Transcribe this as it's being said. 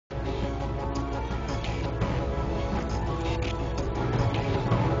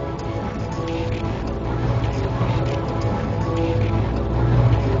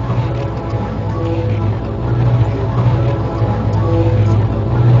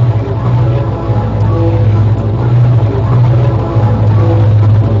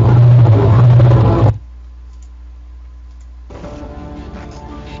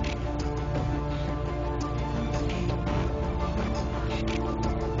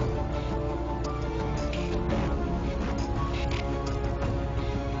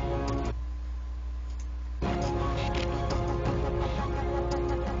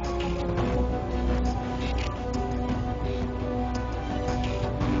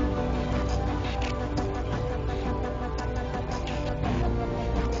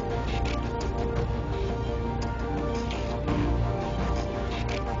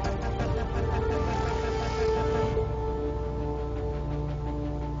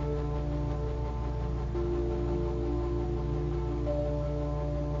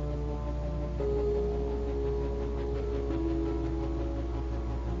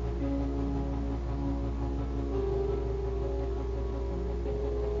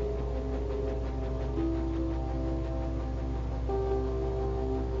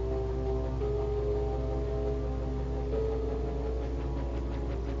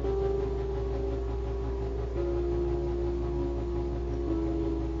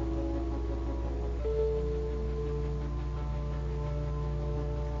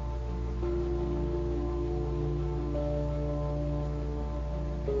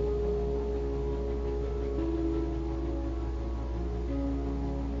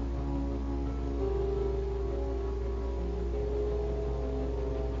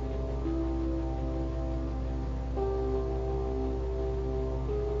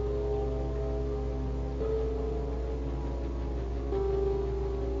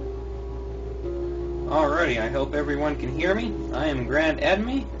Alrighty, I hope everyone can hear me. I am Grand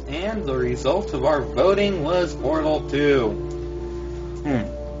Admi, and the result of our voting was Portal 2.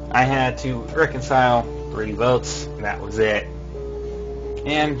 I had to reconcile 3 votes, and that was it.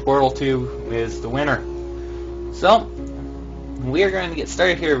 And Portal 2 is the winner. So, we are going to get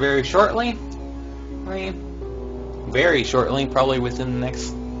started here very shortly. Very shortly, probably within the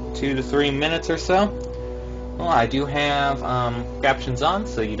next 2 to 3 minutes or so. Well, I do have captions on,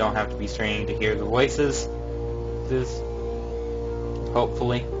 so you don't have to be straining to hear the voices.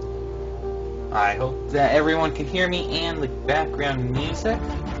 Hopefully. I hope that everyone can hear me and the background music.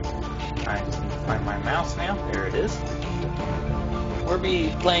 I just need to find my mouse now. There it is. We'll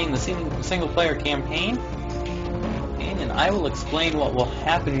be playing the single-player campaign, and I will explain what will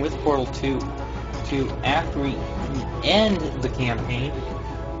happen with Portal 2 after we end the campaign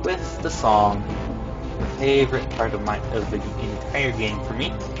with the song. Favorite part of the entire game for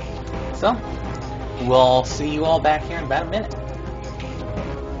me. So, we'll see you all back here in about a minute.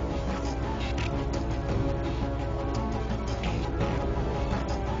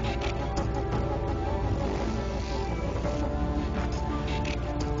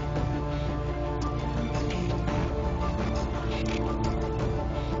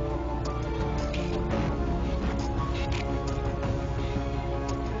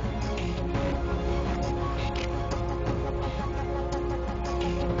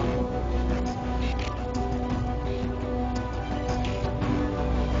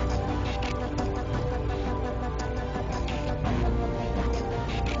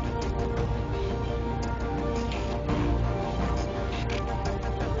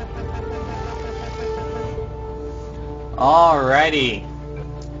 Alrighty.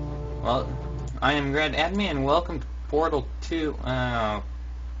 Well, I am Grand Admin and welcome to Portal 2.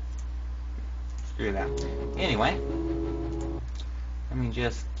 Screw that. Anyway, let me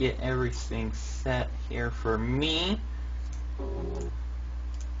just get everything set here for me.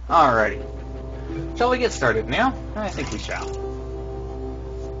 Alrighty. Shall we get started now? I think we shall.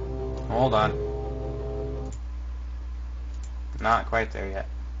 Hold on. Not quite there yet.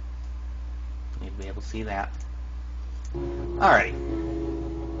 Need to be able to see that. Alrighty.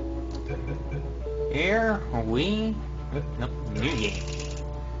 Here we... Nope, new game.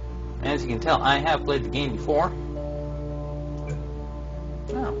 As you can tell, I have played the game before.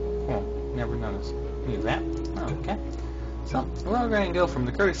 Oh, cool. Never noticed. Use that. Oh, okay. So, we're going to go from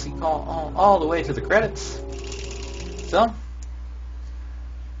the courtesy call all the way to the credits. So,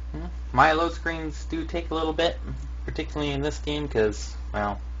 my load screens do take a little bit, particularly in this game, because,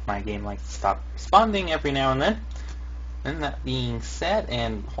 well, my game likes to stop responding every now and then. And that being said,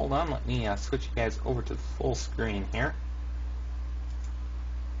 and hold on, let me switch you guys over to the full screen here.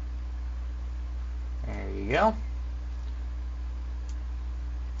 There you go.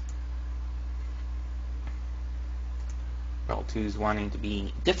 Portal 2 is wanting to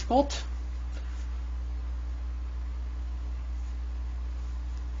be difficult.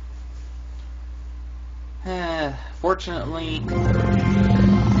 Fortunately...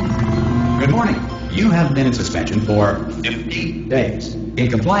 Good morning. You have been in suspension for 50 days.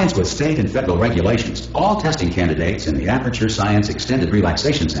 In compliance with state and federal regulations, all testing candidates in the Aperture Science Extended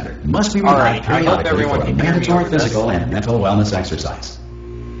Relaxation Center must be relied periodically for a mandatory physical and mental wellness exercise.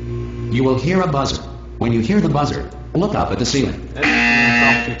 You will hear a buzzer. When you hear the buzzer, look up at the ceiling. This is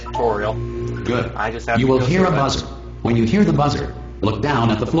an impromptu tutorial. Good. I just have you to will go hear a through it. buzzer. When you hear the buzzer, look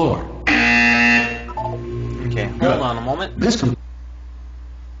down at the floor. Okay, hold Good. on a moment. This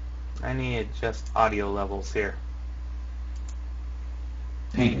I need to adjust audio levels here.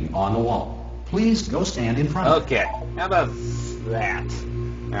 painting on the wall. Please go stand in front of it. Okay, how about that?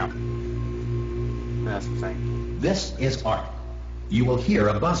 Now, that's the thing. This is art. You will hear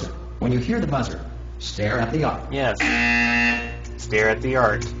a buzzer. When you hear the buzzer, stare at the art. Yes. Stare at the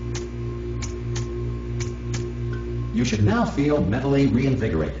art. You should now feel mentally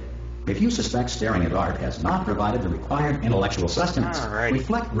reinvigorated. If you suspect staring at art has not provided the required intellectual sustenance, Alrighty.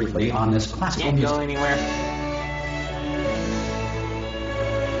 reflect briefly on this classical Can't music. go anywhere.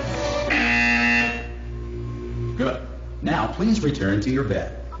 Good. Now please return to your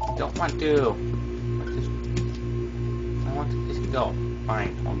bed. Don't want to. I want to just go.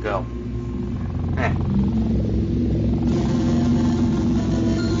 Fine, I'll go.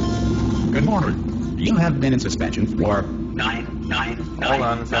 Good morning. You have been in suspension for Hold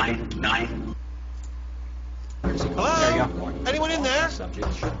on a second. Hello? There you go. Anyone in there?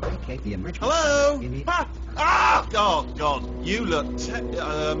 Subject should vacate the enrichment Hello? center in the- Oh, God. You look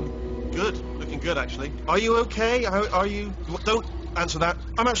good. Looking good, actually. Are you okay? Are you... Don't answer that.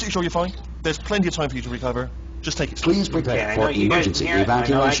 I'm absolutely sure you're fine. There's plenty of time for you to recover. Just take it slow. Please prepare Okay, I know for you guys emergency can hear it. I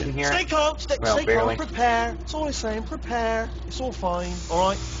know I can evacuation. hear it. Stay calm, stay barely. calm, prepare. That's all I'm saying, prepare. It's all fine,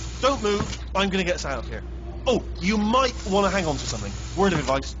 alright? Don't move, I'm going to get us out of here. Oh, you might want to hang on to something. Word of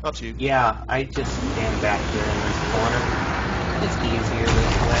advice, up to you. Yeah, I just stand back here in this corner. It's easier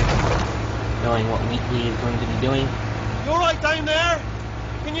this way, knowing what Wheatley is going to be doing. You alright down there?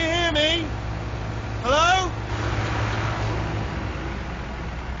 Can you hear me? Hello?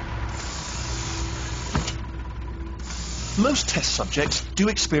 Most test subjects do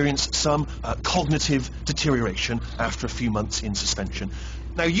experience some cognitive deterioration after a few months in suspension.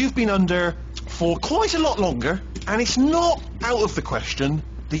 Now, you've been under for quite a lot longer, and it's not out of the question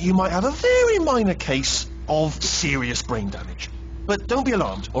that you might have a very minor case of serious brain damage. But don't be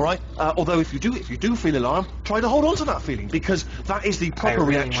alarmed, all right? Although if you do feel alarmed, try to hold on to that feeling, because that is the proper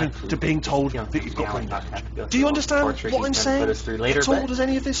really reaction want to being told that you've got brain damage. Do you understand what I'm saying? At all? Does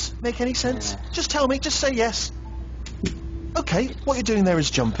any of this make any sense? Yeah. Just tell me. Just say yes. Okay, what you're doing there is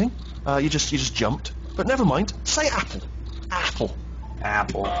jumping. You just jumped. But never mind. Say apple. Apple.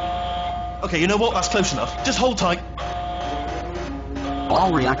 Apple. Okay, you know what? That's close enough. Just hold tight.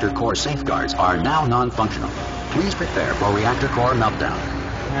 All reactor core safeguards are now non-functional. Please prepare for reactor core meltdown.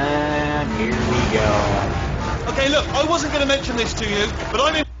 And here we go. Okay, look, I wasn't going to mention this to you, but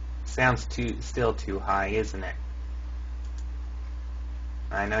I'm in... Sounds still too high, isn't it?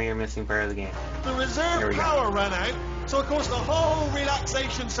 I know you're missing part of the game. The Here reserve we go. power ran out, so of course the whole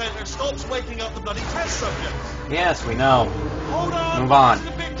relaxation centre stops waking up the bloody test subjects. Yes, we know. Hold on, Move on. this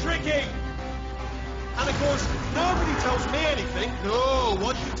is a bit tricky. And of course, nobody tells me anything. No,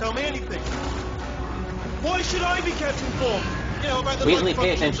 why should you tell me anything? Why should I be kept informed? You know, about the Wheatley, life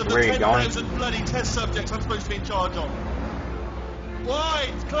pay functions attention of to where the you're going. 10,000 bloody test subjects I'm supposed to be in charge of. Why?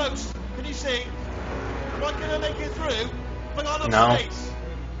 It's close. Can you see? Am I going to make it through? Hang on, No. space.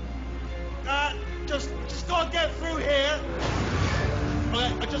 Just gotta get through here.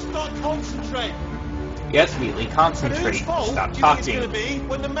 Okay, I just gotta concentrate. Yes, Wheatley, And concentrate. whose fault Stop do you think it's talking. going to be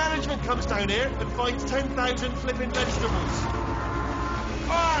when the management comes down here and finds 10,000 flipping vegetables?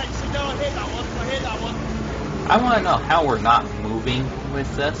 Alright, so now I hit that one. I want to know how we're not moving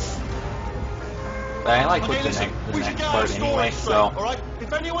with this. But I like Okay, what the listen, next, we the should next get our part story anyway, straight, so... alright?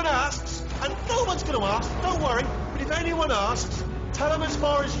 If anyone asks, and no one's going to ask, don't worry, but if anyone asks, tell them as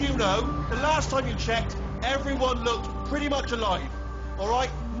far as you know, the last time you checked, everyone looked pretty much alive. Alright?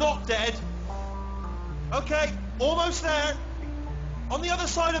 Not dead. Okay, almost there. On the other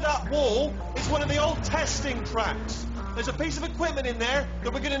side of that wall is one of the old testing tracks. There's a piece of equipment in there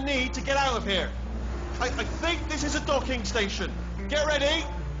that we're going to need to get out of here. I think this is a docking station. Get ready.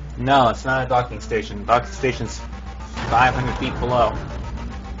 No, it's not a docking station. Docking station's 500 feet below.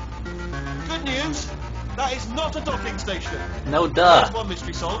 Good news. That is not a docking station. No duh. That's one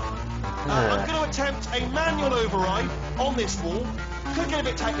mystery solved. I'm going to attempt a manual override on this wall. Could get a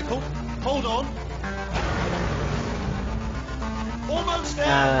bit technical. Hold on. Almost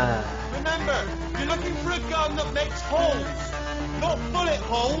there. Remember, you're looking for a gun that makes holes, not bullet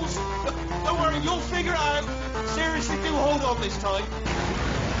holes. Don't worry, you'll figure it out. Seriously, do hold on this time.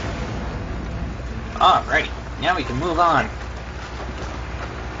 Alrighty, now we can move on.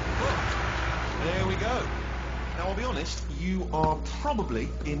 There we go. Now, I'll be honest, you are probably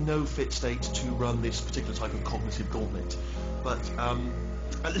in no fit state to run this particular type of cognitive gauntlet. But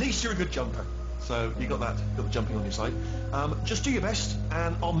at least you're a good jumper. So you got the jumping on your side. Just do your best,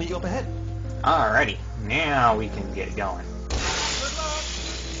 and I'll meet you up ahead. Alrighty, now we can get going. Good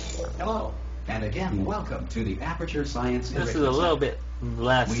luck. Hello, and again, welcome to the Aperture Science This is a Enrichment little Center. bit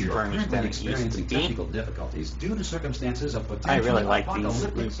less We are furnished currently than it used to experiencing be. technical difficulties due to circumstances of I potential really like these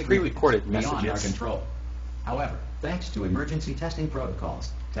apocalyptic pre-recorded significance beyond our messages. control. However, thanks to emergency testing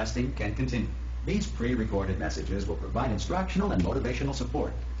protocols, testing can continue. These pre-recorded messages will provide instructional and motivational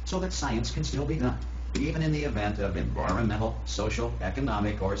support so that science can still be done, even in the event of environmental, social,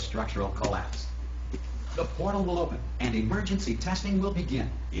 economic, or structural collapse. The portal will open, and emergency testing will begin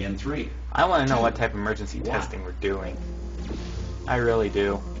in 3. I want to know what type of emergency Wow. testing we're doing. I really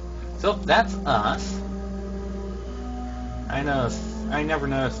do. So that's us. I never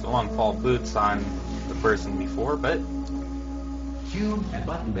noticed the long fall boots on the person before, but Cube and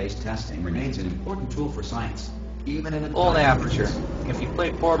button-based testing remains an important tool for science, even in a old time of aperture. emergency. If you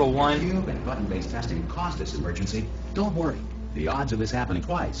play Portal 1, Cube and button-based testing caused this emergency. Don't worry. The odds of this happening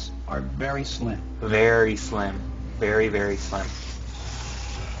twice are very slim. very slim. Very, very slim.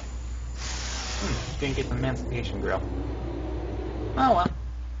 Didn't get the Emancipation Grill. Oh well.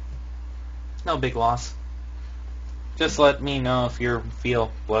 No big loss. Just let me know if you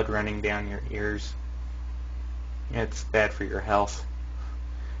feel blood running down your ears. It's bad for your health.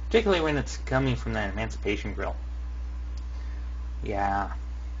 particularly when it's coming from that Emancipation Grill. Yeah.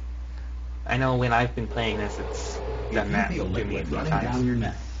 I know when I've been playing this, it's done that If you feel to me a liquid few running down times. your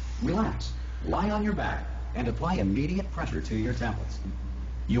neck, relax, lie on your back, and apply immediate pressure to your temples.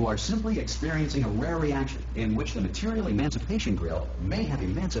 You are simply experiencing a rare reaction in which the material emancipation grill may have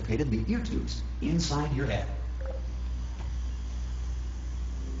emancipated the ear tubes inside your head.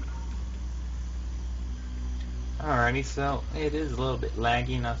 Alrighty, so it is a little bit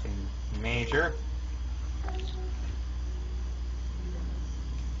laggy, nothing major.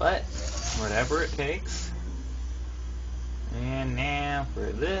 But, whatever it takes. And now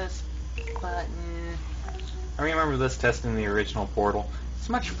for this button. I remember this test in the original Portal. It's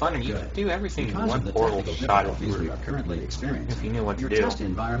much funner. You can do everything in Because one of the Portal technical shot if difficulties we you are currently experiencing, if you knew what to your do. test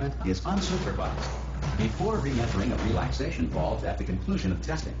environment is unsupervised. Before re-entering a relaxation vault at the conclusion of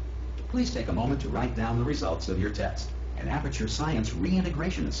testing, please take a moment to write down the results of your test. An Aperture Science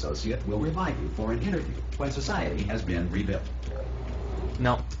Reintegration Associate will revive you for an interview when society has been rebuilt.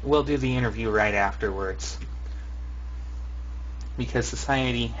 No, we'll do the interview right afterwards. Because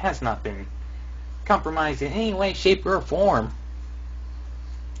society has not been compromised in any way, shape, or form.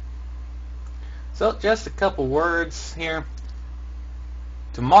 So, just a couple words here.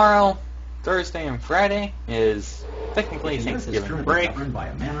 Tomorrow, Thursday and Friday, is technically If the Earth is Thanksgiving currently break. governed by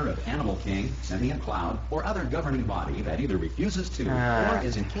a manner of Animal King, Sentient Cloud, or other governing body that either refuses to or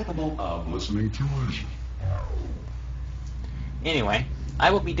is incapable of listening to us. Anyway,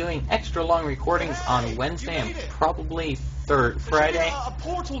 I will be doing extra long recordings on Wednesday and probably Friday. There's a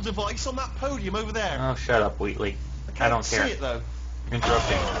portal device on that podium over there. Oh, shut up, Wheatley. I don't care. See it though. You're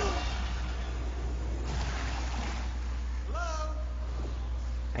interrupting. Hello?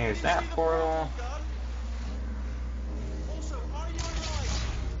 There's that portal. Also, are you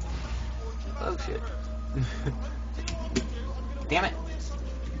alive? Oh, shit. Damn it.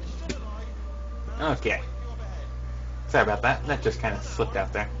 Okay. Sorry about that. That just kind of slipped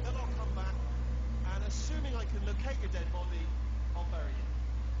out there. Then I'll come back, and assuming I can locate your dead body, I'll bury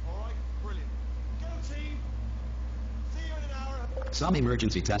you. Alright? Brilliant. Go team! See you in an hour. Some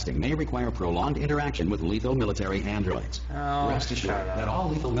emergency testing may require prolonged interaction with lethal military androids. Oh, Rest assured shut up. that all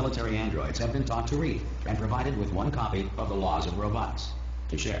lethal military androids have been taught to read and provided with one copy of the Laws of Robotics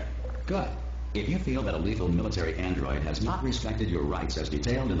to share. Good. If you feel that a lethal military android has not respected your rights as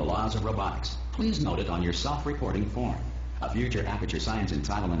detailed in the Laws of Robotics, please note it on your self-reporting form. A future Aperture Science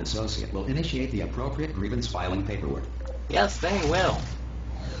Entitlement Associate will initiate the appropriate grievance filing paperwork. Yes, they will.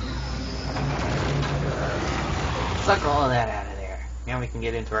 Suck all of that out of there. Now we can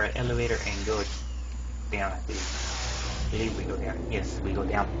get into our elevator and go down, I believe. I believe we go down. Yes, we go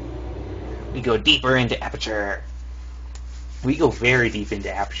down. We go deeper into Aperture. We go very deep into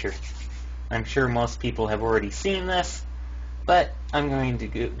Aperture. I'm sure most people have already seen this, but I'm going to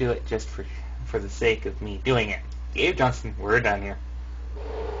do it just for the sake of me doing it. Gabe Johnson, we're done here.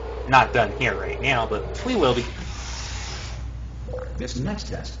 Not done here right now, but we will be. This next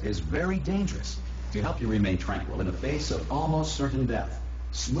test is very dangerous. To help you remain tranquil in the face of almost certain death,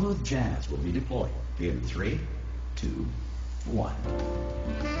 smooth jazz will be deployed in 3, 2, 1.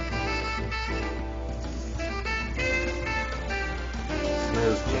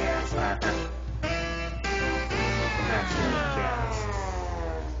 Smooth jazz, That's smooth jazz.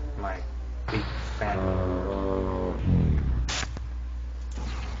 My big fan.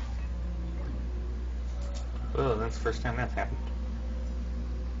 Oh, that's the first time that's happened.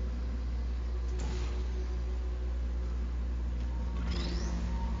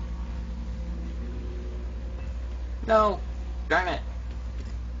 No! Darn it!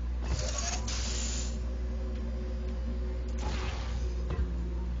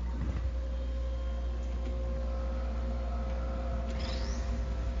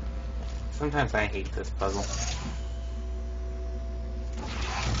 Sometimes I hate this puzzle.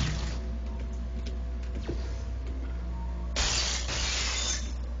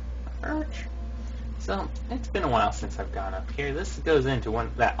 So, it's been a while since I've gone up here. This goes into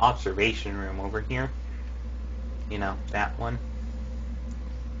that observation room over here. You know, that one.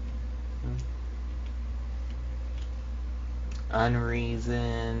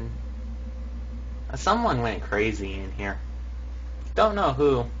 Unreason. Someone went crazy in here. Don't know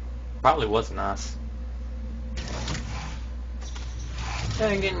who. Probably wasn't us.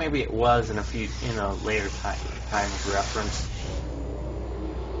 Then again, maybe it was in a later time of reference.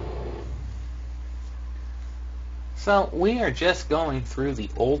 So we are just going through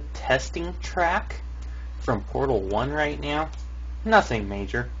the old testing track from Portal 1 right now. Nothing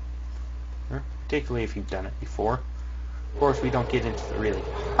major, particularly if you've done it before. Of course, we don't get into the really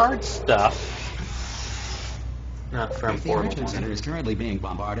hard stuff Not from If the Portal Enrichment 1. Center is currently being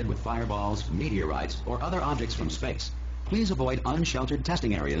bombarded with fireballs, meteorites, or other objects from space, please avoid unsheltered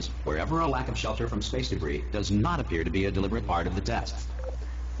testing areas wherever a lack of shelter from space debris does not appear to be a deliberate part of the test.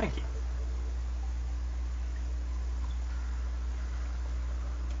 Thank you.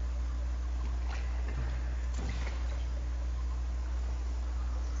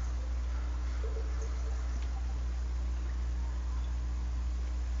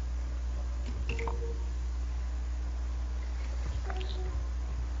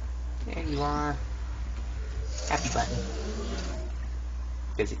 There you are. Happy button.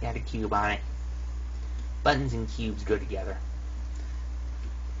 Because it had a cube on it. Buttons and cubes go together.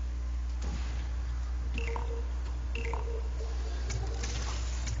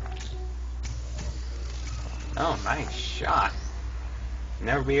 Oh, nice shot.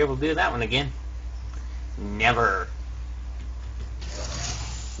 Never be able to do that one again. Never.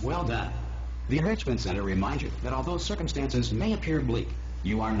 Well done. The Enrichment Center reminds you that although circumstances may appear bleak,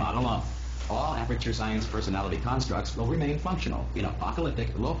 you are not alone. All Aperture Science personality constructs will remain functional in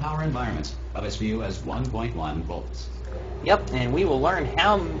apocalyptic, low-power environments of as few as 1.1 volts. Yep, and we will learn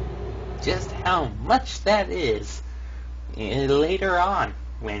just how much that is later on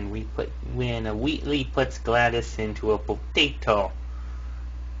when Wheatley puts Gladys into a potato.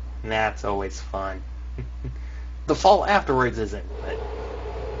 That's always fun. The fall afterwards isn't, but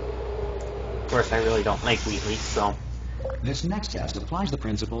of course I really don't like Wheatley, so. This next test applies the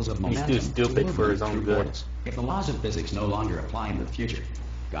principles of He's momentum too stupid to for his own through good. portals. If the laws of physics no longer apply in the future,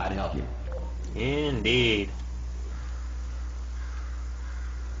 God help you. Indeed.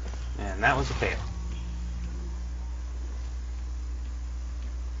 And that was a fail.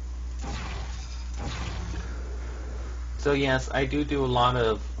 So yes, I do a lot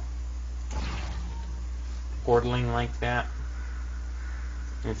of portaling like that.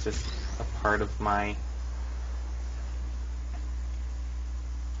 It's just a part of my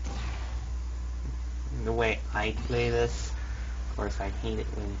the way I play this. Of course, I hate it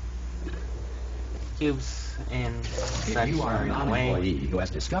when cubes and If such you are are an in the way. employee who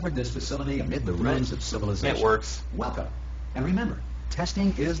has discovered this facility amid the ruins of civilization, It works. welcome. And remember,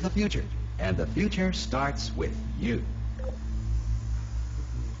 testing is the future, and the future starts with you.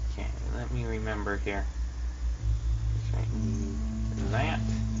 Okay, let me remember here. Right. That.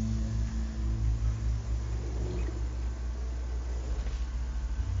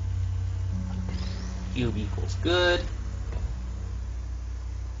 Cube equals good.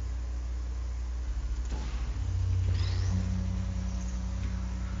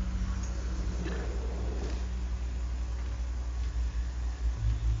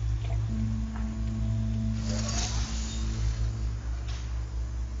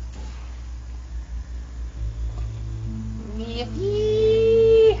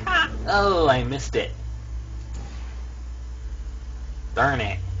 Yee-haw! Oh, I missed it. Darn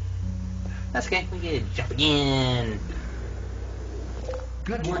it. That's okay, we get to jump again.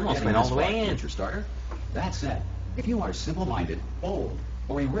 Good work Almost getting went all this the far, way in. future starter. That said, if you are simple-minded, bold,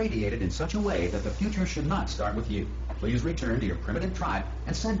 or irradiated in such a way that the future should not start with you, please return to your primitive tribe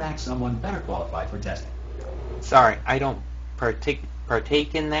and send back someone better qualified for testing. Sorry, I don't partake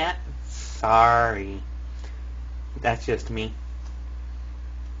in that. Sorry. That's just me.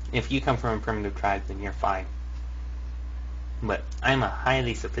 If you come from a primitive tribe, then you're fine. But I'm a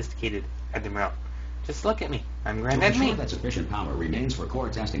highly sophisticated admiral. Just look at me. I'm Grand To ensure Admin. that sufficient power remains for core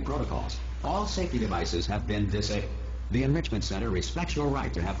testing protocols, all safety devices have been disabled. The Enrichment Center respects your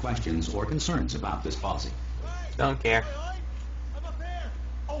right to have questions or concerns about this policy. Don't care. I'm up here.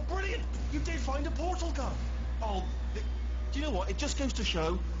 Oh, brilliant! You did find a portal gun. Oh, do you know what? It just goes to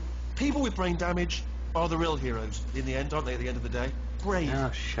show, people with brain damage are the real heroes in the end, aren't they? At the end of the day, brave.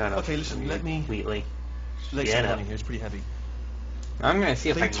 Oh, shut up. Okay, listen. Let me Wheatley. lay Get some up. money here. It's pretty heavy. I'm gonna see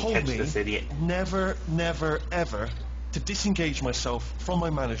if They I can told catch me this idiot. never, never, ever to disengage myself from my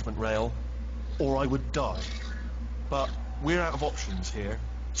management rail, or I would die. But we're out of options here,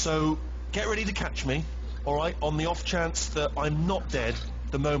 so get ready to catch me. All right, on the off chance that I'm not dead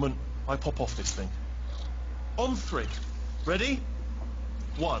the moment I pop off this thing. On 3. Ready?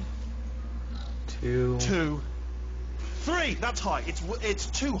 1, 2. 2, 3. That's high. It's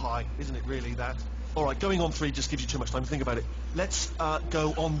too high, isn't it? Really, that. All right, going on 3 just gives you too much time to think about it. Let's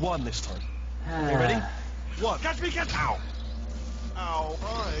go on 1 this time. You ready? 1. Catch me, catch! Ow! Ow!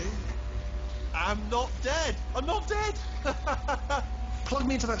 I'm not dead. I'm not dead. Plug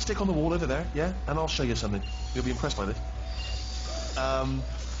me into that stick on the wall over there, yeah, and I'll show you something. You'll be impressed by this.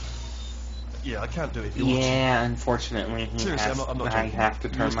 Yeah, I can't do it. You'll watch. Yeah, unfortunately, Seriously, I'm not I joking. have to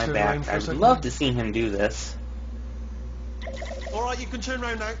You turn just my turn around back. for a I would second? love to see him do this. All right, you can turn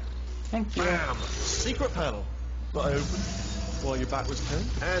around now. Thank you. Bam! Secret panel. that I opened while your back was turned,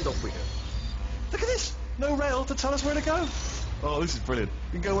 and off we go. Look at this! No rail to tell us where to go. Oh, this is brilliant.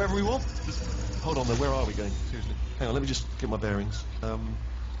 We can go wherever we want. Just, hold on though, where are we going? Seriously. Hang on, let me just get my bearings.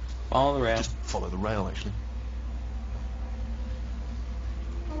 Follow the rail. Just follow the rail, actually.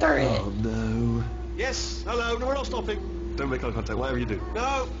 Darn it. Oh no. Yes, hello, no, we're not stopping. Don't make eye contact, whatever you do.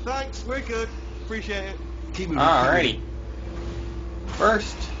 No, thanks, we're good. Appreciate it. Keep moving. Alrighty.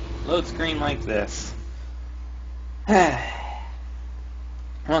 First, load screen like this.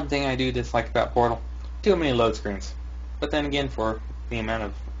 One thing I do dislike about Portal, too many load screens. But then again, for the amount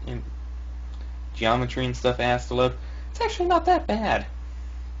of geometry and stuff it has to load, it's actually not that bad,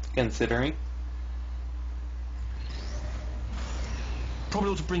 considering. Probably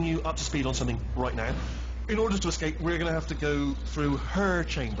ought to bring you up to speed on something right now. In order to escape, we're going to have to go through her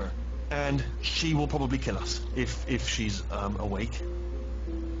chamber, and she will probably kill us if she's awake.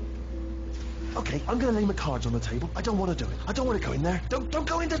 Okay, I'm going to lay my cards on the table. I don't want to do it. I don't want to go in there. Don't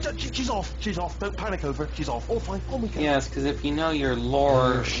go in there. She's off. She's off. Don't panic over. She's off. All fine. On we go. Yes, because if you know your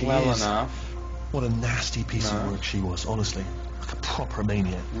lore well enough. What a nasty piece of work she was, honestly. Like a proper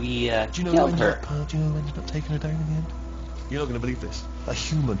maniac. We do you know killed her. Do you know who ended up taking her down in the end? You're not going to believe this. A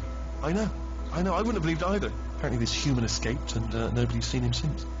human. I know. I wouldn't have believed either. Apparently this human escaped and nobody's seen him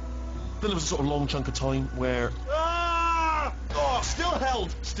since. Then there was a sort of long chunk of time where... Ah! Oh, still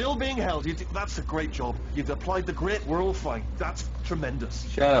held. Still being held. That's a great job. You've applied the grit. We're all fine. That's tremendous.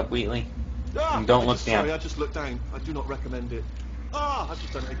 Shut up, Wheatley. Ah, And don't look down. Sorry, I just looked down. I do not recommend it. Ah, I've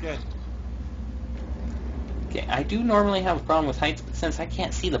just done it again. Okay, I do normally have a problem with heights, but since I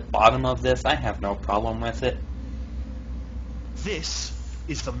can't see the bottom of this, I have no problem with it. This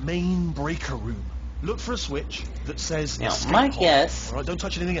is the main breaker room. Look for a switch that says Now, escape my pod. guess... All right, don't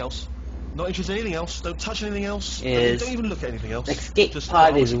touch anything else. Not interested in anything else. Don't touch anything else. Is don't even look at anything else. escape Just,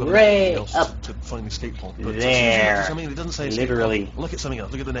 pod is obviously got right anything else up to find the escape pod. But there. Something that doesn't say escape Literally. pod. Look at something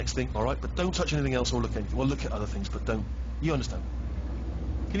else. Look at the next thing. All right, but don't touch anything else or look at anything. Well, look at other things, but don't. You understand?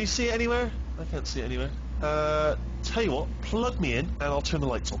 Can you see it anywhere? I can't see it anywhere. Tell you what, plug me in and I'll turn the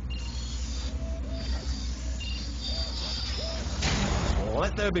lights on.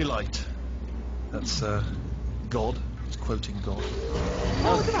 Let there be light. That's God. He's quoting God.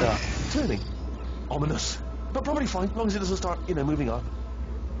 Oh, look at that. Turning. Ominous. But probably fine, as long as it doesn't start, moving up.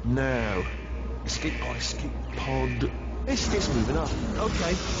 Now. Escape pod. It's moving up.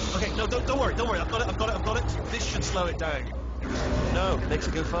 Okay. Okay, no, don't worry. I've got it. This should slow it down. No, makes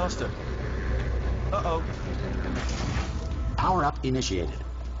it go faster. Uh-oh. Power up initiated.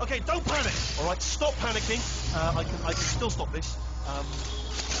 Okay, don't panic. All right, stop panicking. I can still stop this.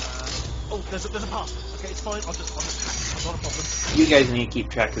 Oh, there's a pass. Okay, it's fine. I'll just hack. Not a problem. You guys need to keep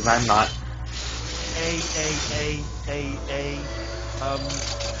track, because I'm not. A.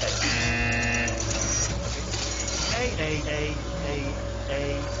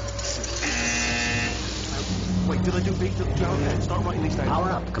 Wait, did I do B? Okay, start writing these down.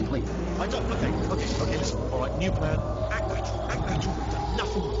 Power up complete. I don't. Okay, listen. All right, new plan. Act natural. We've done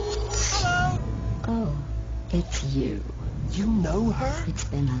nothing. Hello. Oh, it's you. You know her? It's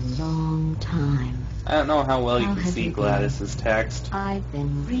been a long time. I don't know how well you How can have see you been? Gladys's text. I've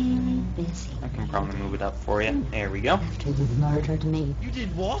been really busy. I can probably move it up for you. There we go. After you murdered me. You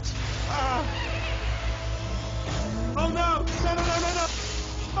did what? Ah. Oh no! No!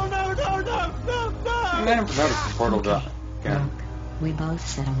 Oh no! I never noticed the portal drop. Yeah. Look, we both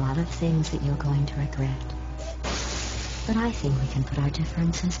said a lot of things that you're going to regret. But I think we can put our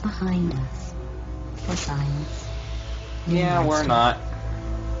differences behind us. For science. Yeah, we're not.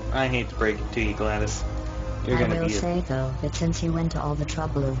 I hate to break it to you, Gladys. You're I gonna will be say, though, that since you went to all the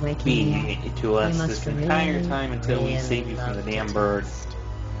trouble of waking me up, to us you must this entire really, time until we really save you from the love damn it. bird.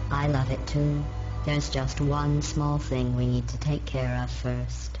 I love it too. There's just one small thing we need to take care of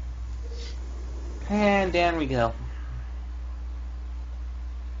first. And down we go.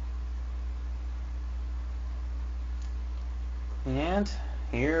 And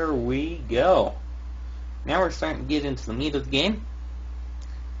here we go. Now we're starting to get into the meat of the game.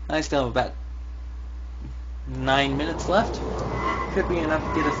 I still have about 9 minutes left. Should be enough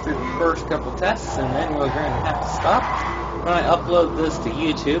to get us through the first couple tests, and then we're going to have to stop. When I upload this to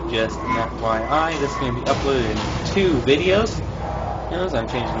YouTube, just an FYI, this is going to be uploaded in 2 videos. As I'm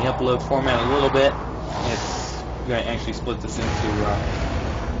changing the upload format a little bit, it's going to actually split this into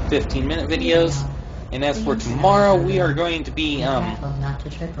 15-minute videos. And as for tomorrow, we are going to be, Careful not to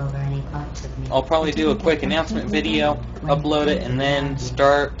trip over any parts of me. I'll probably do a quick announcement video, upload it, and then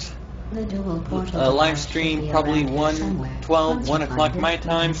start The dual portal a live device stream, should be probably around here somewhere. 1 Once you o'clock find my it, we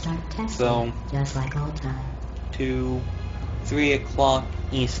time, can start testing, so just like old times. 2, 3 o'clock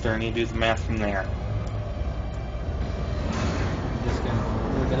Eastern. You do the math from there. Just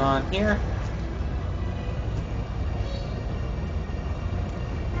gonna move it on here.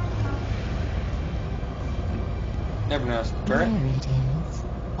 Never noticed the turret. There it is.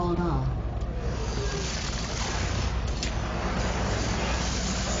 Hold on.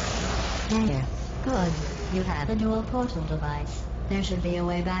 There. Good. You have a dual portal device. There should be a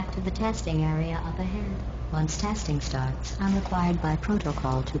way back to the testing area up ahead. Once testing starts, I'm required by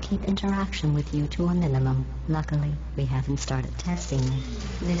protocol to keep interaction with you to a minimum. Luckily, we haven't started testing yet.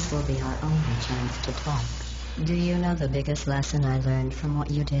 This will be our only chance to talk. Do you know the biggest lesson I learned from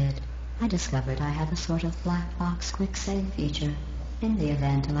what you did? I discovered I have a sort of black box quick save feature. In the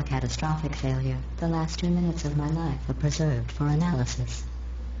event of a catastrophic failure, the last 2 minutes of my life are preserved for analysis.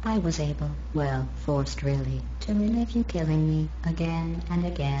 I was able, well, forced really, to relive you killing me again and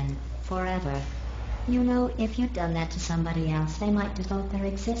again, forever. You know, if you'd done that to somebody else, they might devote their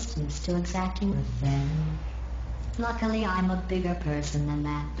existence to exacting revenge. Luckily, I'm a bigger person than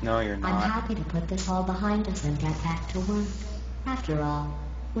that. No, you're not. I'm happy to put this all behind us and get back to work. After all,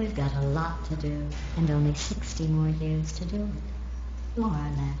 we've got a lot to do, and only 60 more years to do it. More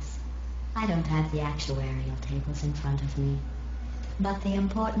or less. I don't have the actuarial tables in front of me. But the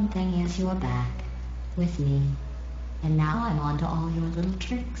important thing is you're back, with me. And now I'm on to all your little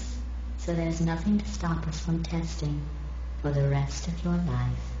tricks. So there's nothing to stop us from testing for the rest of your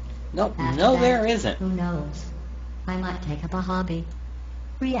life. Nope, After no that, there isn't. Who knows? I might take up a hobby.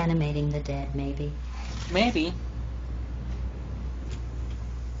 Reanimating the dead, maybe. Maybe.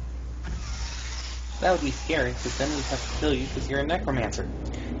 That would be scary, because then we'd have to kill you because you're a necromancer.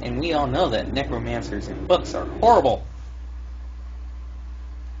 And we all know that necromancers in books are horrible.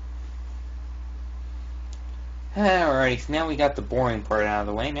 Alrighty, so now we got the boring part out of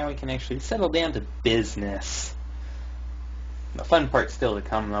the way. Now we can actually settle down to business. The fun part's still to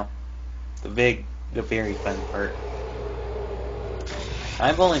come, though. The very fun part.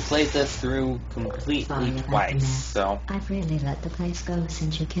 I've only played this through completely Sorry about the twice, mess. so... I've really let the place go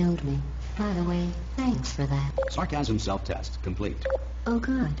since you killed me. By the way, thanks for that. Sarcasm self-test complete. Oh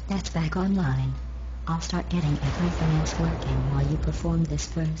good, that's back online. I'll start getting everything else working while you perform this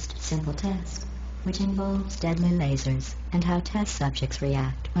first simple test, which involves deadly lasers and how test subjects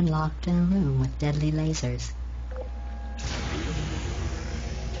react when locked in a room with deadly lasers.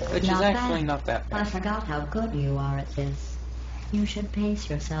 Which is Not actually bad. not that I bad. forgot how good you are at this. You should pace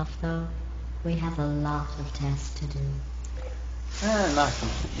yourself, though. We have a lot of tests to do.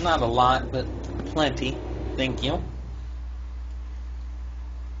 Not a lot, but plenty. Thank you.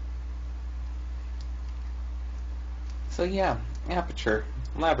 So yeah, Aperture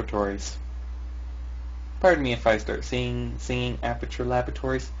Laboratories. Pardon me if I start singing Aperture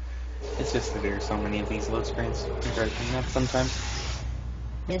Laboratories. It's just that there are so many of these load screens. It drives me nuts sometimes.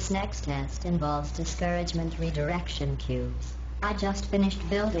 This next test involves discouragement redirection cubes. I just finished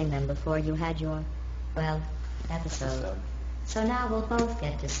building them before you had your, well, episode. So now we'll both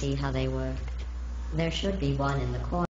get to see how they work. There should be one in the corner.